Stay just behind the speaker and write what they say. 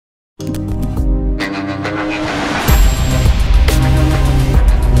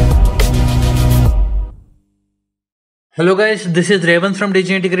Hello guys, this is Revan from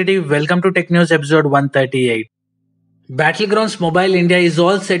DigiIntegrity. Welcome to TechNews episode 138. Battlegrounds Mobile India is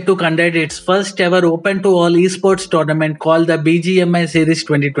all set to conduct its first ever open to all esports tournament called the BGMI Series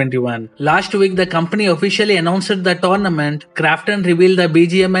 2021. Last week, the company officially announced the tournament. Krafton revealed the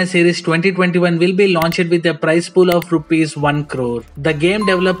BGMI Series 2021 will be launched with a prize pool of rupees 1 crore. The game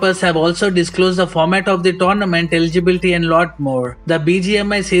developers have also disclosed the format of the tournament, eligibility and lot more. The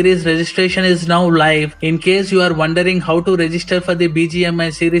BGMI Series registration is now live. In case you are wondering how to register for the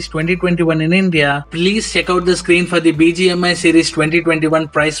BGMI Series 2021 in India, please check out the screen for the BGMI Series 2021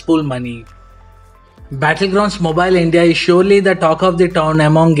 prize pool money. Battlegrounds Mobile India is surely the talk of the town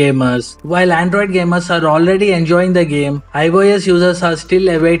among gamers. While Android gamers are already enjoying the game, iOS users are still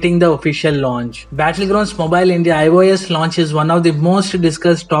awaiting the official launch. Battlegrounds Mobile India iOS launch is one of the most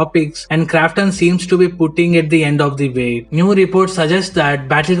discussed topics, and Krafton seems to be putting at the end of the wait. New reports suggest that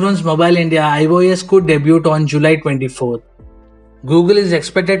Battlegrounds Mobile India iOS could debut on July 24th. Google is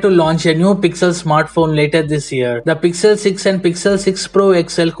expected to launch a new Pixel smartphone later this year. The Pixel 6 and Pixel 6 Pro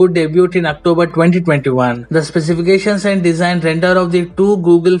XL could debut in October 2021. The specifications and design render of the two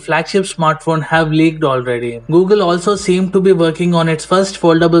Google flagship smartphones have leaked already. Google also seemed to be working on its first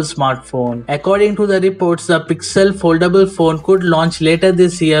foldable smartphone. According to the reports, the Pixel foldable phone could launch later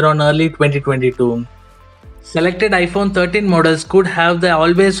this year or early 2022. Selected iPhone 13 models could have the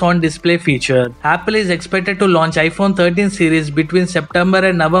always-on display feature. Apple is expected to launch iPhone 13 series between September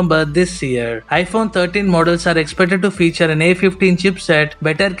and November this year. iPhone 13 models are expected to feature an A15 chipset,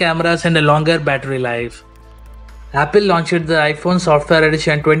 better cameras and a longer battery life. Apple launched the iPhone Software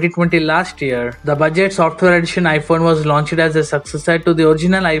Edition 2020 last year. The budget Software Edition iPhone was launched as a successor to the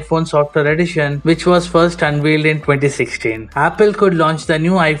original iPhone Software Edition, which was first unveiled in 2016. Apple could launch the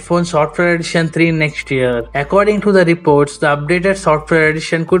new iPhone Software Edition 3 next year. According to the reports, the updated Software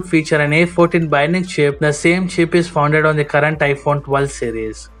Edition could feature an A14 Bionic chip. The same chip is found on the current iPhone 12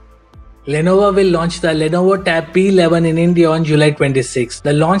 series. Lenovo will launch the Lenovo Tab P11 in India on July 26.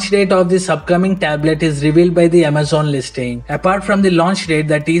 The launch date of this upcoming tablet is revealed by the Amazon listing. Apart from the launch date,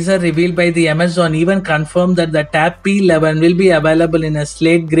 the teaser revealed by the Amazon even confirmed that the Tab P11 will be available in a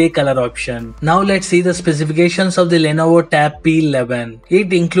slate grey color option. Now let's see the specifications of the Lenovo Tab P11.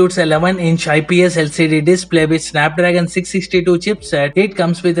 It includes a 11-inch IPS LCD display with Snapdragon 662 chipset. It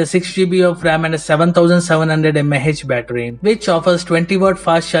comes with a 6GB of RAM and a 7700 mAh battery, which offers 20W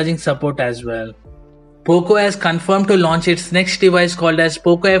fast charging support as well. POCO has confirmed to launch its next device called as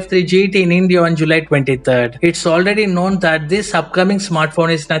POCO F3 GT in India on July 23rd. It's already known that this upcoming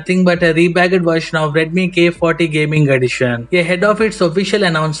smartphone is nothing but a rebagged version of Redmi K40 Gaming Edition. Ahead of its official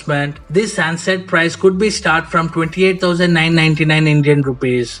announcement, this handset price could be start from 28,999 Indian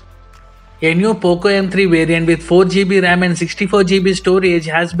rupees. A new POCO M3 variant with 4GB RAM and 64GB storage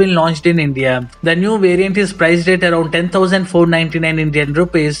has been launched in India. The new variant is priced at around 10,499 Indian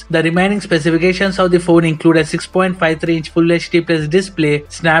rupees. The remaining specifications of the phone include a 6.53-inch Full HD Plus display,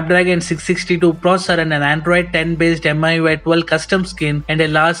 Snapdragon 662 processor and an Android 10 based MIUI 12 custom skin and a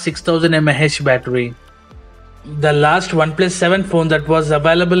large 6000 mAh battery. The last OnePlus 7 phone that was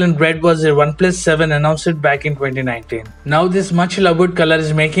available in red was a OnePlus 7 announced back in 2019. Now this much loved color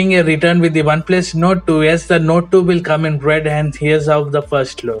is making a return with the OnePlus Nord 2. Yes, the Nord 2 will come in red, and here's how the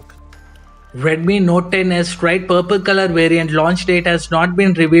first look. Redmi Note 10's straight purple color variant launch date has not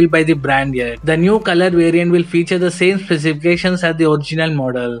been revealed by the brand yet. The new color variant will feature the same specifications as the original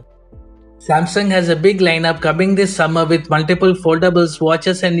model. Samsung has a big lineup coming this summer with multiple foldables,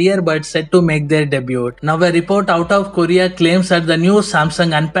 watches and earbuds set to make their debut. Now a report out of Korea claims that the new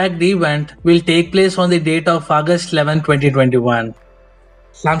Samsung Unpacked event will take place on the date of August 11, 2021.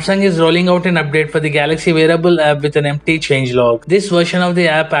 Samsung is rolling out an update for the Galaxy wearable app with an empty changelog. This version of the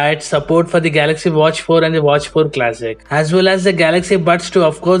app adds support for the Galaxy Watch 4 and the Watch 4 Classic, as well as the Galaxy Buds 2.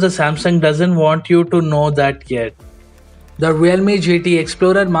 Of course, the Samsung doesn't want you to know that yet. The Realme GT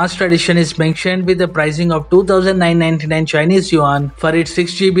Explorer Master Edition is mentioned with the pricing of 2,999 Chinese yuan for its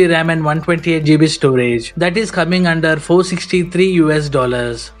 6GB RAM and 128GB storage. That is coming under $463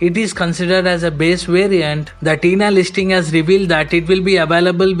 US. It is considered as a base variant. The TINA listing has revealed that it will be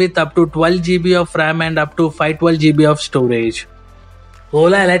available with up to 12GB of RAM and up to 512GB of storage.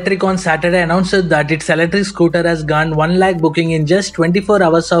 Ola Electric on Saturday announced that its electric scooter has garnered 1 lakh booking in just 24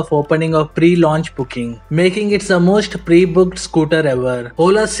 hours of opening of pre-launch booking, making it the most pre-booked scooter ever.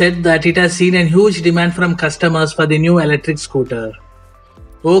 Ola said that it has seen a huge demand from customers for the new electric scooter.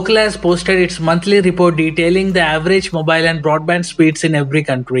 Ookla has posted its monthly report detailing the average mobile and broadband speeds in every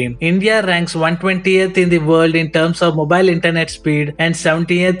country. India ranks 120th in the world in terms of mobile internet speed and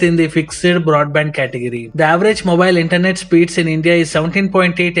 70th in the fixed broadband category. The average mobile internet speeds in India is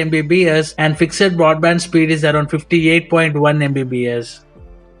 17.8 Mbps and fixed broadband speed is around 58.1 Mbps.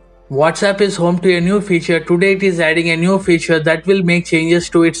 WhatsApp is home to a new feature. Today it is adding a new feature that will make changes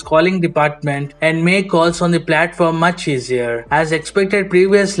to its calling department and make calls on the platform much easier. As expected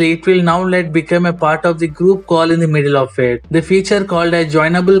previously, it will now let become a part of the group call in the middle of it. The feature called as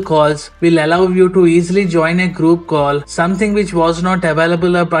joinable calls will allow you to easily join a group call, something which was not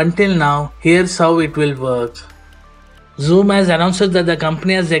available up until now. Here's how it will work. Zoom has announced that the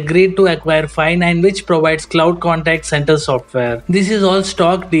company has agreed to acquire Five9, which provides cloud contact center software. This is all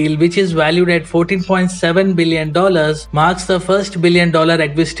stock deal, which is valued at $14.7 billion, marks the first $1 billion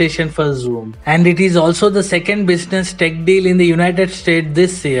acquisition for Zoom. And it is also the second business tech deal in the United States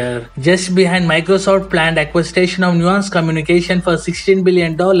this year. Just behind Microsoft planned acquisition of Nuance Communication for $16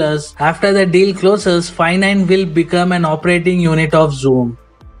 billion, after the deal closes, Five9 will become an operating unit of Zoom.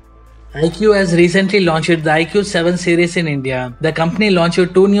 iQOO has recently launched the iQOO 7 series in India. The company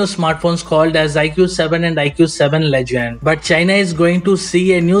launched two new smartphones called as iQOO 7 and iQOO 7 Legend. But China is going to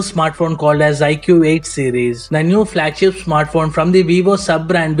see a new smartphone called as iQOO 8 series. The new flagship smartphone from the Vivo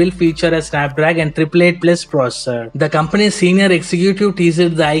sub-brand will feature a Snapdragon 888 Plus processor. The company's senior executive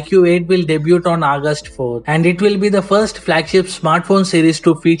teased the iQOO 8 will debut on August 4th, and it will be the first flagship smartphone series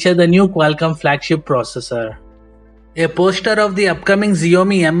to feature the new Qualcomm flagship processor. A poster of the upcoming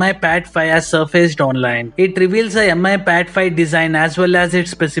Xiaomi Mi Pad 5 has surfaced online. It reveals the Mi Pad 5 design as well as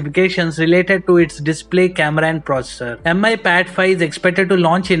its specifications related to its display, camera and processor. Mi Pad 5 is expected to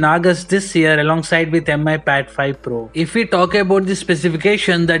launch in August this year alongside with Mi Pad 5 Pro. If we talk about the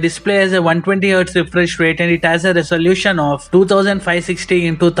specification, the display has a 120Hz refresh rate and it has a resolution of 2560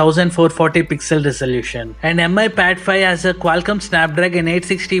 x 1440 pixel resolution. And Mi Pad 5 has a Qualcomm Snapdragon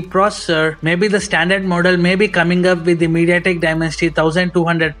 860 processor. Maybe the standard model may be coming up with the MediaTek Dimensity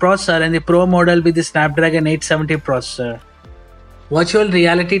 1200 processor and the Pro model with the Snapdragon 870 processor. Virtual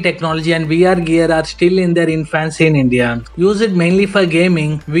reality technology and VR gear are still in their infancy in India. Used mainly for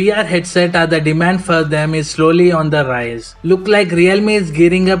gaming, VR headset or the demand for them is slowly on the rise. Look like Realme is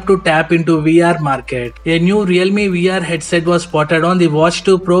gearing up to tap into VR market. A new Realme VR headset was spotted on the Watch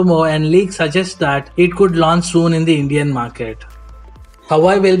 2 promo and leaks suggest that it could launch soon in the Indian market.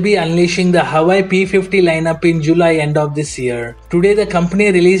 Huawei will be unleashing the Huawei P50 lineup in July end of this year. Today the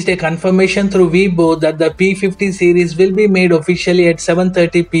company released a confirmation through Weibo that the P50 series will be made officially at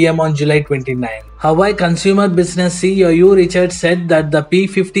 7:30 PM on July 29. Huawei Consumer Business CEO Yu Richard said that the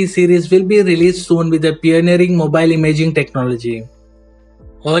P50 series will be released soon with a pioneering mobile imaging technology.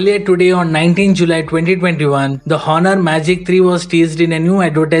 Earlier today on 19 July 2021, the Honor Magic 3 was teased in a new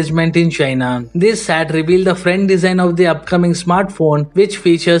advertisement in China. This ad revealed the front design of the upcoming smartphone, which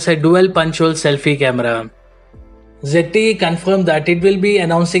features a dual punch-hole selfie camera. ZTE confirmed that it will be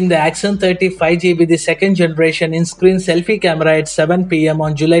announcing the Action 30 5G with the second generation in-screen selfie camera at 7 PM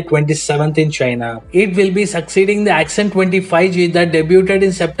on July 27th in China. It will be succeeding the Action 20 5G that debuted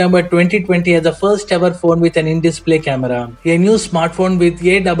in September 2020 as the first ever phone with an in-display camera. A new smartphone with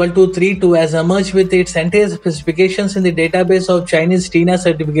A2232 has emerged with its entire specifications in the database of Chinese TINA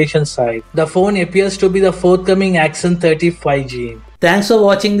certification site. The phone appears to be the forthcoming Action 30 5G. Thanks for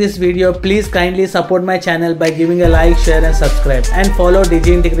watching this video. Please kindly support my channel by giving a like, share and subscribe, and follow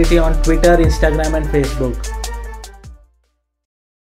DigiIntegrity on Twitter, Instagram and Facebook.